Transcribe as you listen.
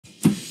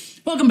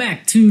Welcome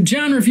back to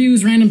John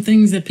Reviews Random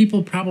Things That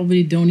People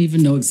Probably Don't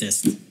Even Know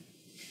Exist.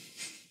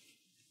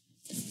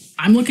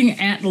 I'm looking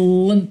at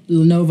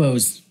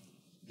Lenovo's.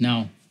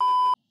 No.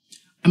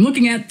 I'm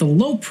looking at the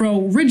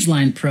Lowepro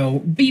Ridgeline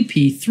Pro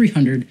BP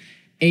 300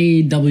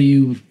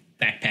 AW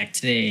backpack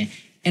today.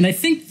 And I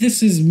think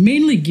this is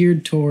mainly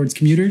geared towards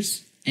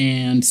commuters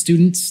and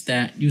students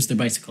that use their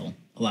bicycle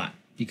a lot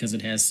because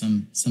it has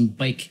some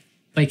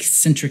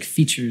bike-centric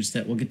features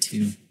that we'll get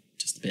to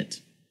just a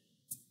bit.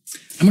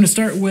 I'm going to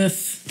start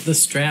with the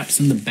straps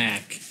in the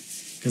back,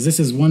 because this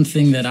is one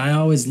thing that I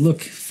always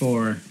look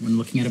for when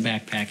looking at a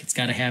backpack. It's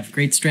got to have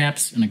great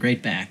straps and a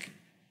great back.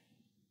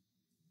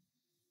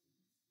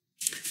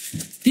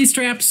 These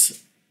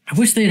straps, I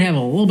wish they'd have a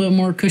little bit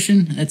more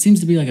cushion. That seems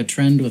to be like a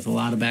trend with a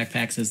lot of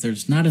backpacks, is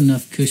there's not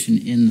enough cushion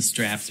in the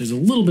straps. There's a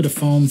little bit of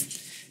foam,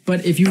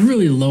 but if you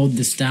really load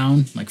this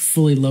down, like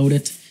fully load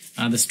it,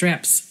 the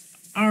straps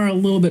are a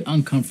little bit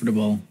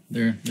uncomfortable.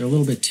 They're a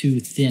little bit too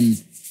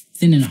thin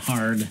and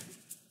hard.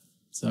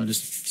 So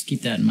just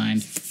keep that in mind.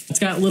 It's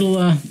got little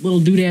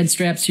doodad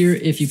straps here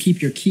if you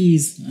keep your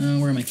keys.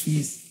 Where are my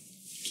keys?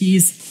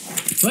 Keys.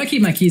 So I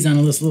keep my keys on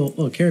this little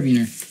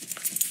carabiner.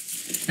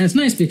 And it's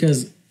nice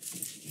because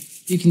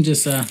you can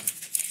just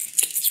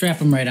strap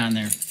them right on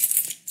there.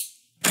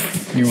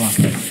 You're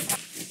welcome.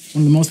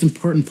 One of the most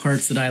important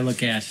parts that I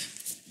look at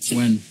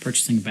when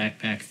purchasing a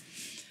backpack.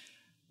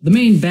 The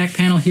main back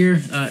panel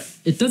here,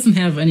 it doesn't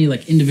have any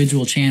like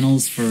individual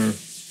channels for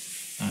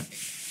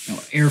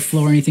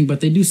airflow or anything,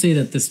 but they do say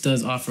that this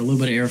does offer a little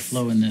bit of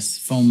airflow in this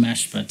foam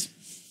mesh, but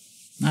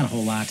not a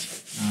whole lot.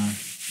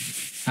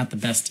 Not the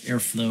best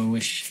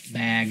airflow-ish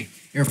bag,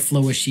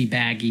 airflow-ishy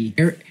baggy,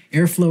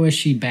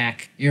 airflow-ishy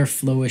back,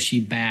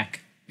 airflow-ishy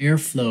back,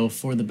 airflow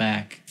for the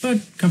back, but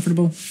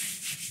comfortable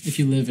if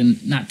you live in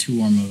not too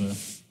warm of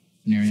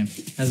an area.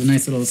 Has a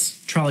nice little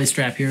trolley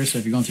strap here, so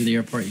if you're going through the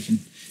airport, you can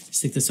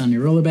stick this on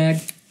your roller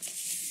bag.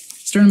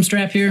 Sternum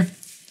strap here.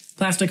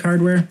 Plastic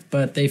hardware,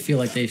 but they feel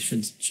like they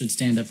should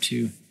stand up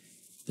to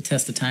the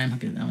test of time.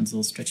 Okay, that one's a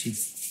little stretchy.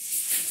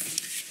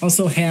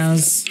 Also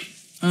has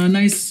a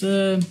nice,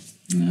 what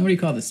do you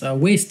call this?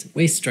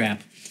 Waist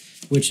strap,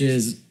 which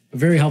is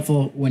very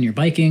helpful when you're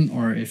biking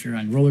or if you're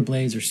on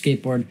rollerblades or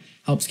skateboard.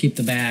 Helps keep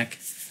the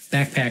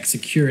backpack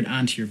secured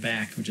onto your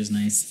back, which is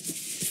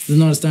nice. You'll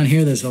notice down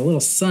here there's a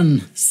little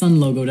sun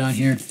logo down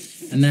here,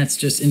 and that's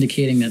just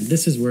indicating that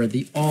this is where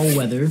the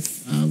all-weather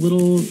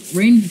little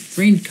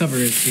rain cover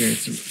is here.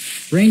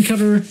 It's rain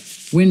cover,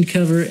 wind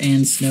cover,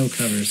 and snow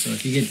cover. So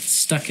if you get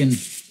stuck in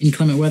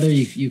inclement weather,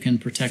 you can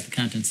protect the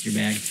contents of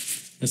your bag.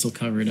 This will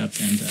cover it up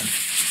and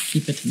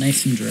keep it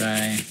nice and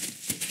dry.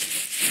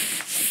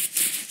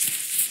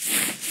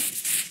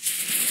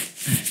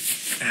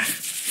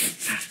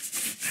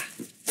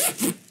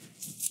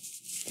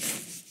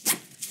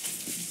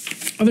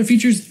 Other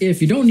features,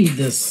 if you don't need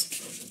this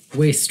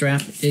waist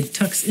strap, it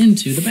tucks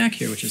into the back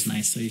here, which is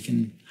nice, so you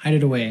can hide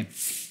it away.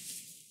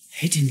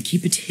 Hidden,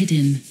 keep it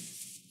hidden.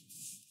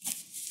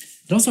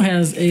 It also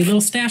has a little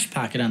stash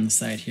pocket on the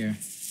side here,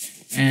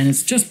 and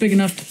it's just big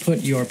enough to put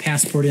your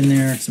passport in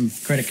there, some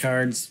credit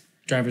cards,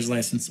 driver's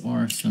license,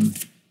 or some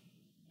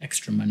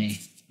extra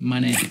money.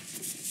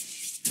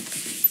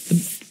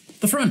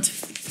 The front,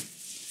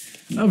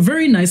 a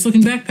very nice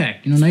looking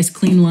backpack. You know, nice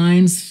clean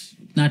lines,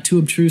 not too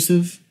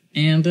obtrusive,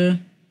 and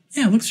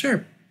yeah, it looks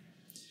sharp.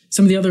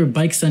 Some of the other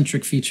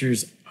bike-centric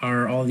features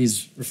are all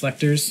these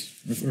reflectors,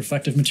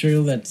 reflective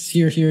material that's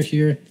here,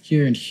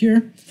 and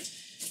here.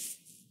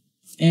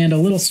 And a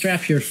little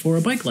strap here for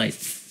a bike light.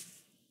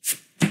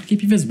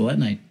 Keep you visible at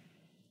night.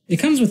 It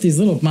comes with these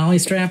little MOLLE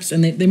straps,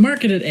 and they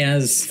market it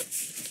as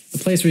a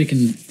place where you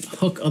can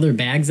hook other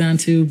bags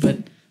onto, but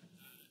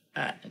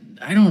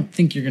I don't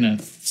think you're going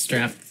to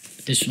strap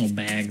additional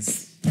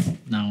bags.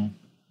 No.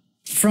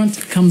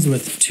 Front comes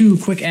with two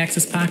quick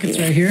access pockets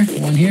right here.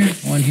 One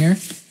here.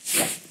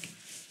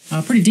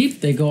 Pretty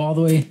deep. They go all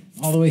the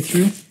way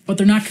through, but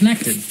they're not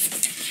connected.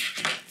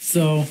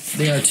 So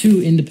they are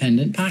two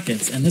independent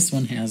pockets, and this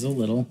one has a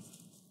little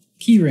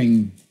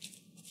keyring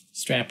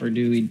strap or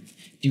doodad.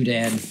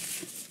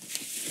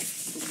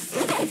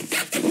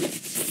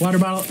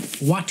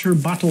 Water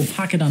bottle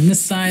pocket on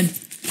this side,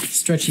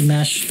 stretchy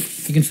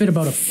mesh. You can fit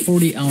about a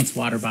 40-ounce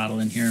water bottle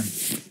in here.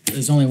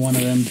 There's only one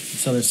of them.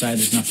 This other side,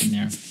 there's nothing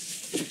there.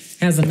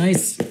 Has a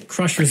nice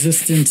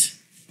crush-resistant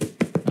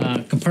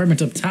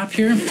compartment up top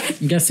here.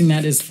 I'm guessing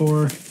that is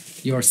for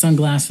your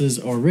sunglasses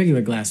or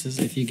regular glasses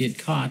if you get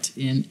caught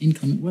in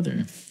inclement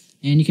weather.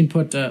 And you can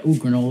put,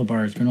 granola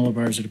bars. Granola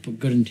bars are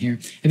good in here.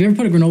 Have you ever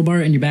put a granola bar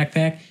in your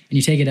backpack and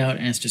you take it out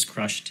and it's just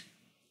crushed?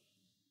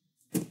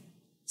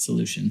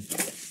 Solution.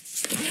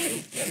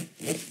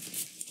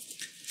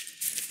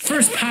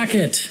 First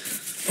pocket.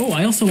 Oh,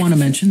 I also want to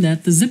mention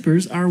that the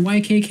zippers are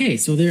YKK,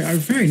 so they are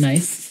very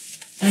nice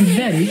and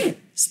very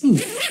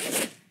smooth.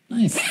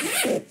 Nice.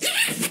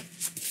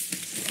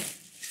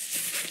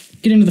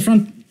 Get into the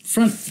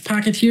front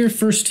pocket here,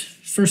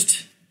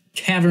 first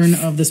cavern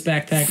of this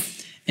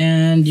backpack,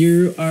 and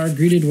you are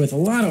greeted with a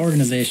lot of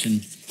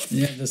organization.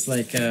 You have this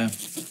like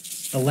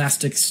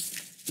elastic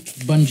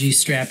bungee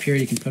strap here.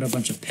 You can put a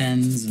bunch of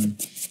pens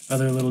and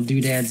other little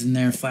doodads in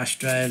there, flash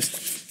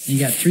drives. And you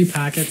got 3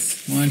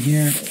 pockets, one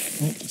here,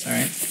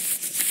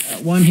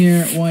 one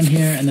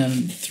here, and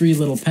then 3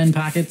 little pen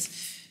pockets.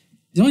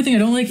 The only thing I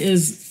don't like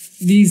is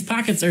these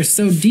pockets are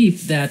so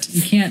deep that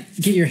you can't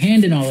get your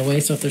hand in all the way,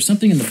 so if there's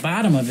something in the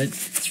bottom of it,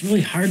 it's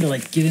really hard to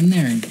like get in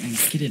there and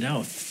get it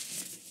out.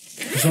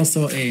 There's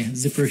also a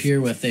zipper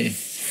here with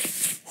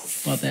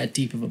about that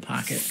deep of a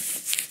pocket.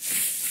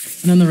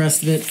 And then the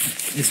rest of it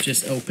is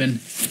just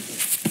open.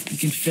 You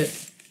can fit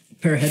a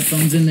pair of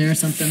headphones in there or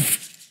something.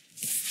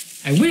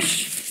 I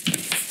wish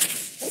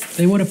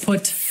they would have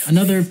put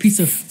another piece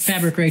of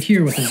fabric right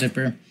here with a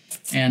zipper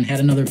and had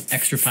another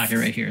extra pocket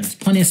right here. There's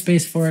plenty of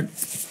space for it.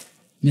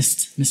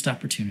 Missed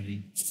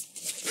opportunity.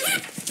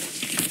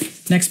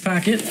 Next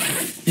pocket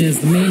is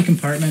the main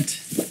compartment.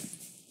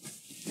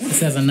 This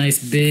has a nice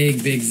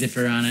big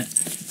zipper on it.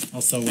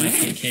 Also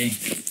YKK.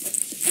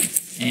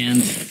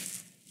 And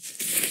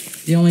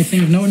the only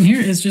thing of note in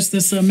here is just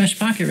this mesh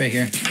pocket right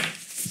here.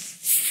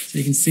 So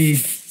you can see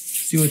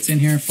what's in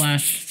here,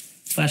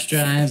 flash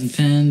drives and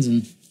pens,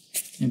 and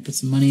put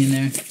some money in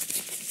there.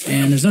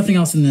 And there's nothing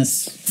else in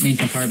this main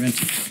compartment.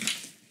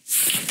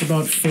 It's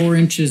about 4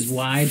 inches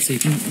wide, so you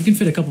can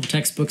fit a couple of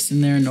textbooks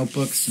in there,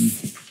 notebooks, and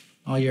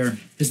all your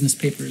business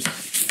papers.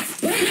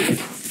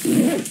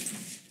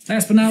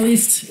 Last but not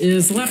least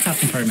is the laptop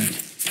compartment.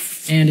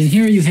 And in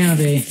here you have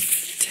a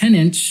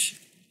 10-inch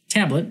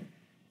tablet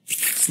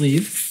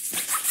sleeve.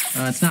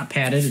 It's not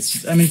padded.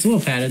 It's a little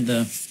padded.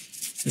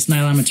 This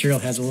nylon material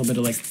has a little bit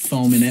of like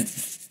foam in it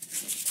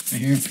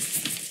right here.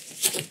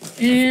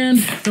 And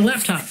the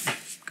laptop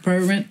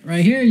compartment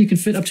right here, you can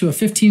fit up to a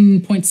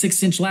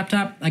 15.6-inch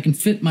laptop. I can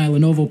fit my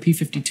Lenovo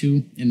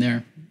P52 in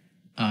there,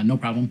 no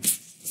problem.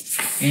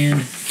 And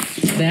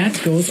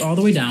that goes all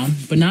the way down,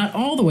 but not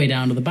all the way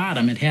down to the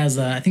bottom. It has,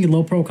 I think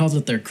Lowepro calls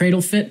it their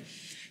cradle fit.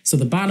 So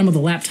the bottom of the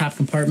laptop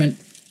compartment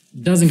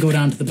doesn't go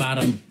down to the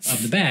bottom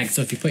of the bag.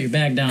 So if you put your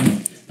bag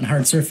down on a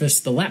hard surface,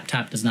 the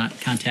laptop does not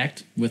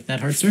contact with that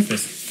hard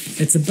surface.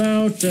 It's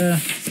about,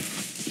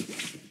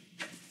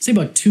 say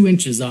about 2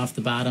 inches off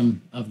the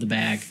bottom of the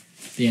bag,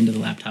 the end of the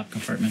laptop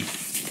compartment.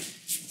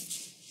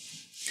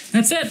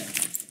 That's it.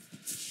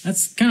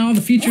 That's kind of all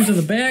the features of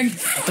the bag.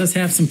 It does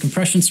have some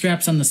compression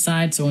straps on the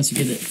side, so once you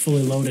get it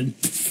fully loaded,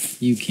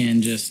 you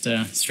can just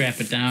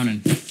strap it down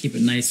and keep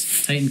it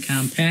nice, tight, and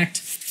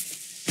compact.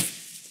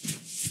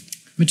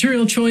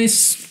 Material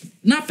choice,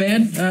 not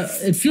bad.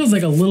 It feels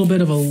like a little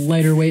bit of a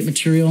lighter weight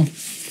material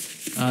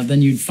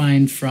than you'd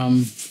find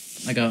from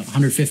like a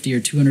 $150 or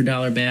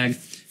 $200 bag,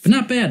 but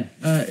not bad.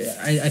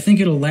 I think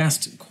it'll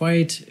last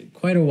quite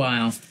a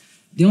while.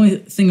 The only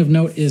thing of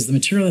note is the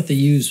material that they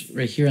use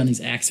right here on these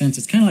accents.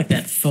 It's kind of like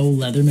that faux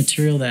leather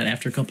material that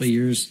after a couple of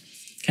years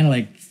kind of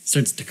like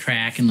starts to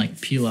crack and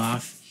like peel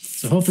off.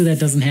 So hopefully that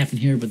doesn't happen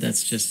here, but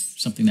that's just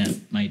something that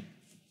might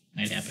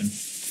happen.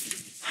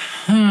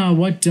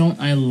 What don't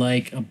I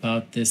like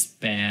about this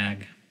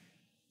bag?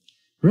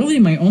 Really,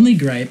 my only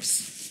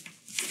gripes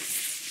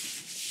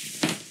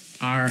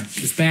are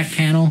this back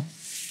panel.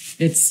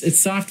 It's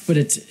soft, but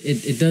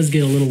it does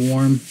get a little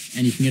warm,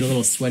 and you can get a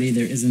little sweaty.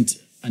 There isn't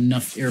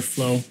enough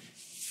airflow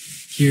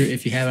here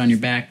if you have it on your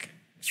back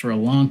for a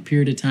long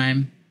period of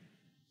time.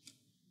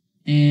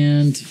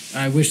 And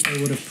I wish they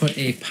would have put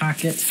a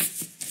pocket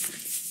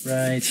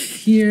right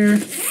here,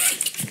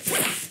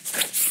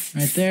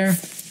 right there.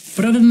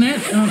 But other than that,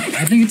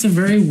 I think it's a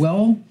very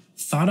well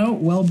thought out,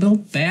 well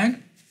built bag.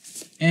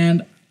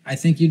 And I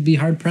think you'd be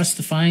hard pressed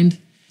to find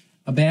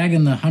a bag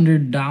in the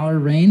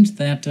 $100 range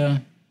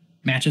that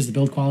matches the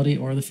build quality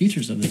or the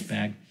features of this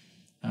bag.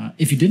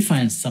 If you did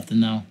find something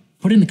though,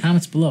 put it in the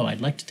comments below. I'd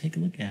like to take a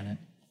look at it.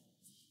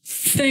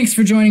 Thanks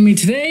for joining me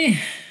today.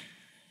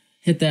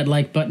 Hit that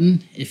like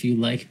button if you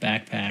like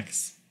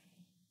backpacks.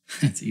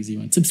 That's an easy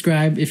one.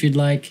 Subscribe if you'd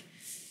like.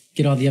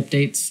 Get all the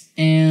updates.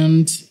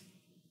 And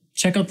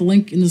check out the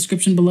link in the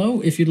description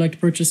below if you'd like to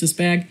purchase this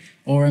bag.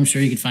 Or I'm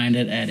sure you can find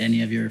it at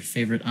any of your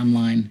favorite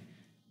online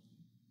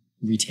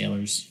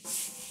retailers.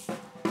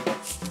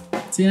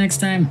 See you next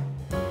time.